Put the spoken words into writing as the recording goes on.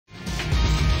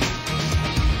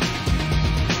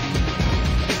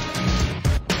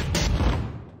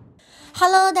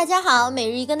Hello， 大家好，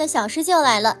每日一更的小师就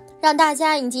来了，让大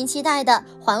家引颈期待的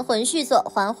《还魂》续作《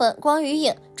还魂光与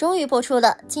影》终于播出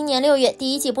了。今年6月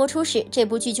第一季播出时，这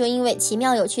部剧就因为奇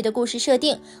妙有趣的故事设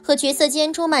定和角色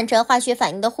间充满着化学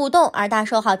反应的互动而大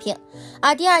受好评，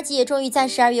而第二季也终于在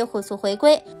12月火速回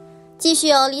归，继续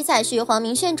由李宰旭、黄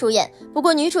明炫主演。不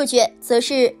过女主角则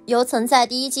是由曾在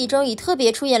第一季中以特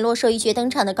别出演洛寿一角登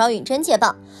场的高允贞接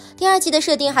棒。第二季的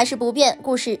设定还是不变，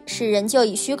故事是仍旧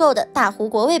以虚构的大湖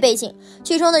国为背景，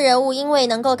剧中的人物因为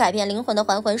能够改变灵魂的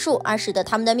还魂术而使得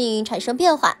他们的命运产生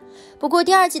变化。不过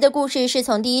第二季的故事是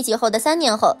从第一集后的3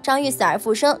年后，张玉死而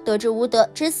复生，得知无德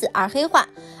之死而黑化，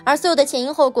而所有的前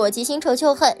因后果及新仇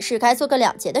旧恨是该做个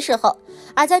了结的时候。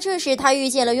而在这时，他遇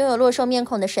见了拥有洛寿面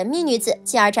孔的神秘女子，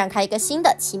进而展开一个新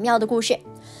的奇妙的故事。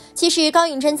其实高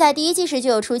允贞在第一季时就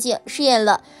有出镜，饰演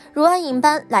了如暗影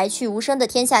般来去无声的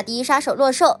天下第一杀手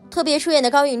洛寿。特别出演的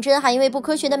高允贞还因为不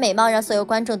科学的美貌让所有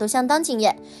观众都相当惊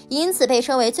艳，因此被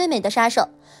称为最美的杀手。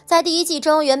在第一季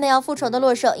中，原本要复仇的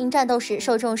洛寿因战斗时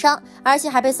受重伤，而且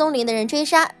还被松林的人追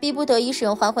杀，逼不得已使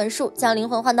用还魂术将灵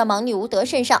魂换到盲女无德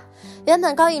身上。原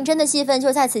本高允贞的戏份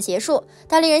就在此结束，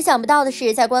但令人想不到的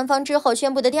是，在官方之后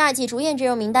宣布的第二季主演阵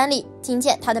容名单里听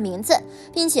见她的名字，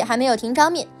并且还没有庭沼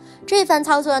珉。这番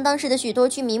操作让当时的许多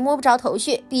剧迷摸不着头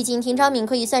绪，毕竟庭沼珉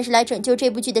可以算是来拯救这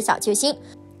部剧的小救星。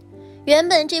原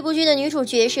本这部剧的女主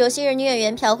角是由新人女演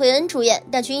员朴慧恩主演，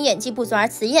但却因演技不足而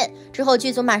辞演。之后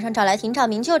剧组马上找来庭沼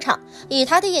珉救场，以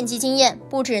她的演技经验，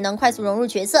不只能快速融入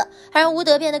角色，还让吴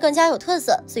德变得更加有特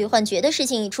色。所以换角的事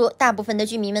情一出，大部分的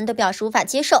剧迷们都表示无法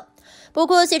接受。不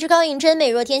过随着高允贞美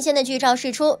若天仙的剧照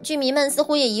释出，剧迷们似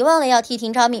乎也遗忘了要替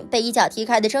庭沼珉被一脚踢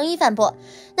开的争议反驳，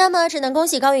那么只能恭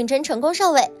喜高允贞成功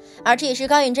上位。而这也是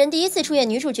高允贞第一次出演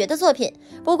女主角的作品。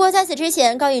不过在此之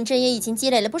前，高允贞也已经积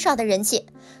累了不少的人气。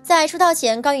在出道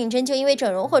前，高允贞就因为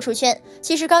整容火出圈。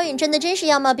其实高允贞的真实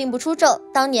样貌并不出众，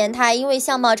当年她还因为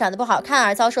相貌长得不好看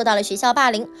而遭受到了学校霸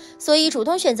凌，所以主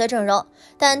动选择整容。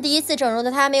但第一次整容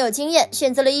的她没有经验，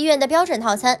选择了医院的标准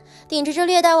套餐，顶着这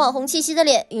略带网红气息的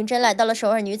脸，允贞来到了首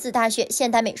尔女子大学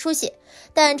现代美术系。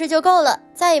但这就够了，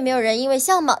再也没有人因为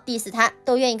相貌 diss 她，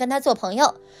都愿意跟她做朋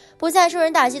友。不再受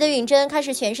人打击的允贞开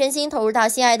始全身心投入到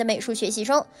心爱的美术学习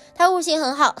中，她悟性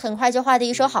很好，很快就画得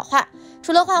一手好画。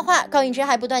除了画画，高允贞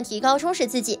还不断提高充实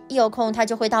自己，一有空她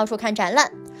就会到处看展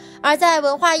览。而在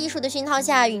文化艺术的熏陶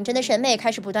下，允贞的审美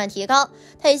开始不断提高，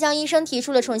她也向医生提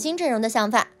出了重新整容的想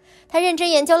法。她认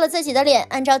真研究了自己的脸，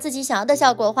按照自己想要的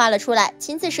效果画了出来，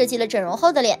亲自设计了整容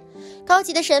后的脸。高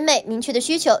级的审美、明确的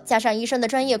需求，加上医生的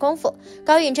专业功夫，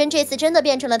高允贞这次真的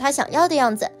变成了她想要的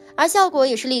样子，而效果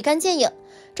也是立竿见影。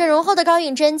整容后的高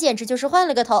允贞简直就是换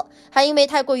了个头，还因为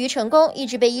太过于成功，一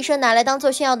直被医生拿来当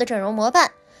做炫耀的整容模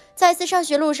板。在一次上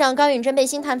学路上，高允贞被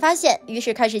星探发现，于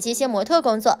是开始接些模特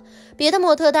工作。别的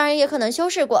模特当然也可能修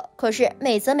饰过，可是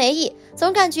美则美矣，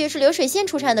总感觉是流水线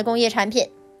出产的工业产品。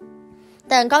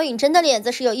但高允贞的脸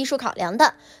则是有艺术考量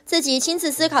的，自己亲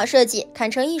自思考设计，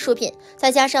堪称艺术品。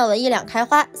再加上文艺两开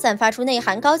花，散发出内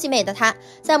涵高级美的她，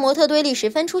在模特堆里十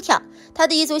分出挑。她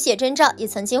的一组写真照也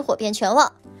曾经火遍全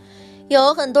网。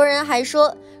有很多人还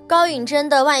说高允贞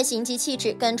的外形及气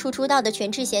质跟初出道的全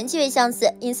智贤极为相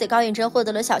似，因此高允贞获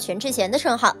得了小全智贤的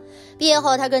称号。毕业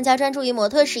后，她更加专注于模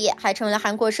特事业，还成为了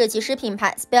韩国设计师品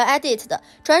牌 Spell Edit 的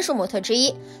专属模特之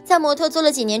一。在模特做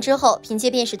了几年之后，凭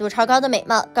借辨识度超高的美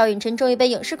貌，高允贞终于被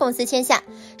影视公司签下，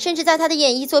甚至在她的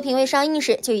演艺作品未上映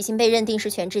时就已经被认定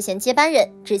是全智贤接班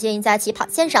人，直接赢在起跑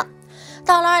线上。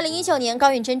到了2019年，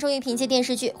高允贞终于凭借电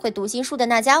视剧《会读心术的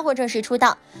那家伙》正式出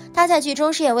道。她在剧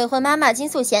中饰演未婚妈妈金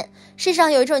素贤。世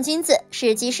上有一种金子，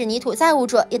是即使泥土再污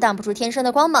浊，也挡不住天生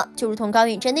的光芒，就如同高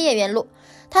允贞的演员路。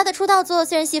她的出道作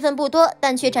虽然戏份不多，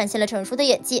但却展现了成熟的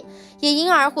演技，也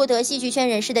因而获得戏剧圈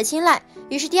人士的青睐。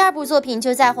于是第二部作品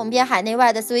就在红遍海内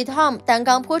外的 Sweet Home 担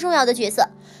纲颇重要的角色。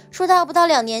出道不到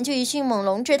2年就以迅猛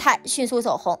龙之态迅速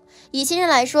走红，以新人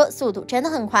来说，速度真的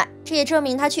很快，这也证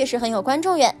明她确实很有观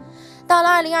众缘。到了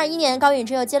2021年，高允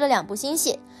贞又接了2部新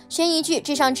戏，悬疑剧《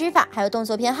至上之法》还有动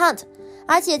作片《Hunt》，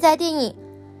而且在电影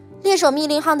《猎手密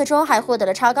令 Hunt》中还获得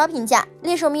了超高评价。《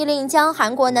猎手密令》将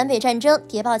韩国南北战争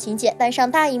谍报情节搬上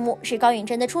大荧幕，是高允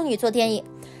贞的处女作电影。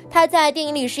她在电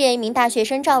影里饰演一名大学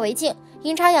生赵维静，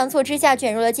阴差阳错之下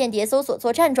卷入了间谍搜索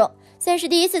作战中。虽然是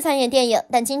第一次参演电影，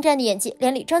但精湛的演技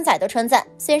连李正宰都称赞。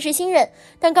虽然是新人，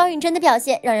但高允贞的表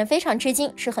现让人非常吃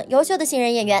惊，是很优秀的新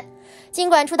人演员。尽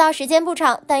管出道时间不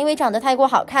长，但因为长得太过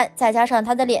好看，再加上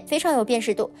她的脸非常有辨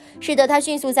识度，使得她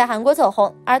迅速在韩国走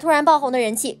红。而突然爆红的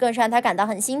人气更是让她感到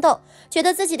很心动，觉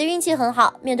得自己的运气很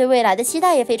好，面对未来的期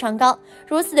待也非常高。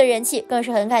如此的人气更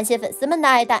是很感谢粉丝们的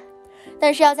爱戴。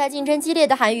但是要在竞争激烈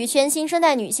的韩娱圈新生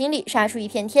代女星里杀出一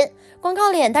片天，光靠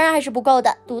脸当然还是不够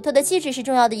的，独特的气质是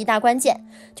重要的一大关键。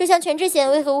就像全智贤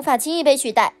为何无法轻易被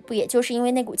取代，不也就是因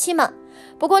为那股气吗？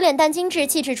不过脸蛋精致、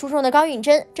气质出众的高允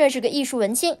贞，正是个艺术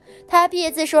文青。她毕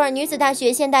业自首尔女子大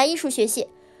学现代艺术学系，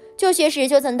就学时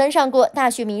就曾登上过《大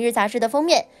学明日》杂志的封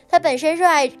面。她本身热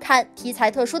爱看题材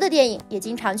特殊的电影，也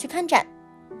经常去看展。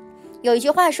有一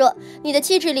句话说，你的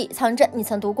气质里藏着你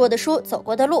曾读过的书、走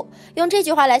过的路。用这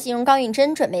句话来形容高允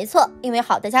贞准没错，因为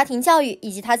好的家庭教育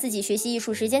以及她自己学习艺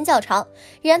术时间较长，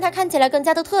也让她看起来更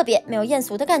加的特别，没有艳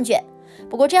俗的感觉。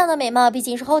不过这样的美貌毕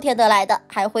竟是后天得来的，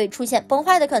还会出现崩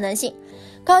坏的可能性。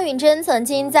高允贞曾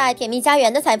经在《甜蜜家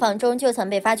园》的采访中就曾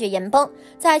被发觉颜崩，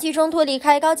在剧中脱离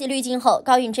开高级滤镜后，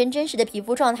高允贞真实的皮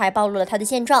肤状态暴露了她的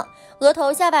现状，额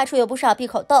头、下巴处有不少闭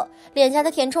口痘，脸颊的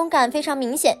填充感非常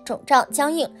明显，肿胀、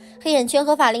僵硬，黑眼圈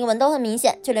和法令纹都很明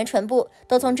显，就连唇部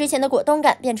都从之前的果冻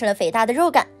感变成了肥大的肉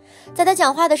感。在他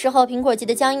讲话的时候，苹果肌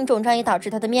的僵硬肿胀也导致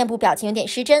他的面部表情有点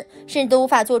失真，甚至都无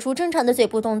法做出正常的嘴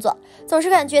部动作，总是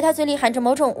感觉他嘴里含着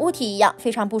某种物体一样，非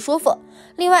常不舒服。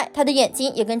另外，他的眼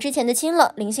睛也跟之前的清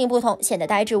冷灵性不同，显得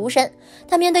呆滞无神。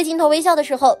他面对镜头微笑的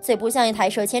时候，嘴部像一台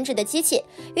手牵制的机器，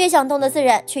越想动得自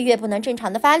然，却越不能正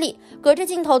常的发力，隔着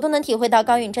镜头都能体会到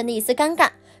高允贞的一丝尴尬。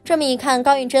这么一看，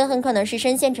高允贞很可能是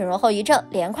深陷整容后遗症，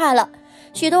连垮了。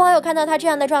许多网友看到他这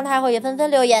样的状态后也纷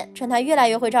纷留言，称他越来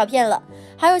越会照片了。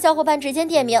还有小伙伴直接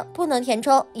点名不能填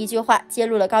充，一句话揭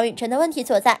露了高允贞的问题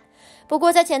所在。不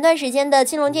过在前段时间的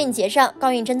青龙电影节上，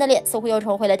高允贞的脸似乎又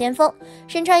重回了巅峰，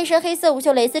身穿一身黑色无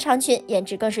袖蕾丝长裙，颜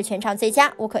值更是全场最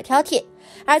佳，无可挑剔。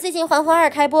而最近《还魂2》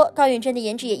开播，高允贞的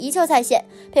颜值也依旧在线，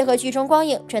配合剧中光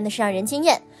影真的是让人惊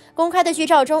艳。公开的剧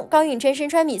照中，高允贞身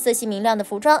穿米色系明亮的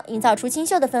服装，营造出清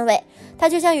秀的氛围，她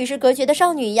就像与世隔绝的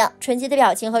少女一样，纯洁的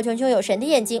表情和炯炯有神的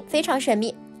眼睛非常神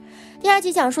秘。第2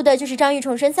集讲述的就是张玉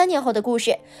重生3年后的故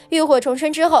事。浴火重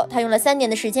生之后，他用了3年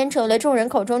的时间成为了众人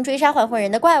口中追杀还魂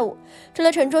人的怪物，成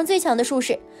了城中最强的术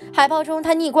士。海报中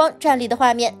他逆光站立的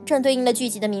画面，正对应了剧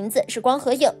集的名字是光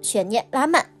合影，悬念拉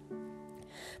满。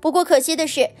不过可惜的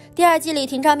是，第2季里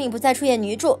庭沼珉不再出演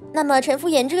女主，那么陈复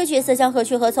妍这个角色将何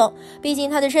去何从？毕竟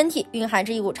她的身体蕴含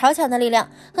着一股超强的力量，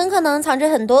很可能藏着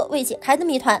很多未解开的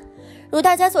谜团。如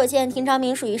大家所见，庭沼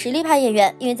珉属于实力派演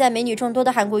员，因为在美女众多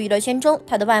的韩国娱乐圈中，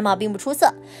她的外貌并不出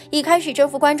色，一开始征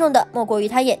服观众的莫过于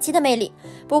她演技的魅力。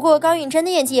不过高允贞的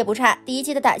演技也不差，第1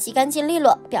季的打戏干净利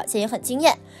落，表现也很惊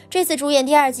艳，这次主演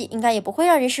第2季应该也不会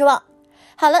让人失望。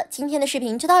好了，今天的视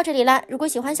频就到这里啦。如果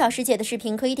喜欢小师姐的视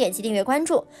频，可以点击订阅关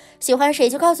注。喜欢谁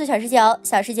就告诉小师姐哦，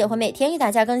小师姐会每天给大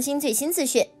家更新最新资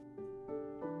讯。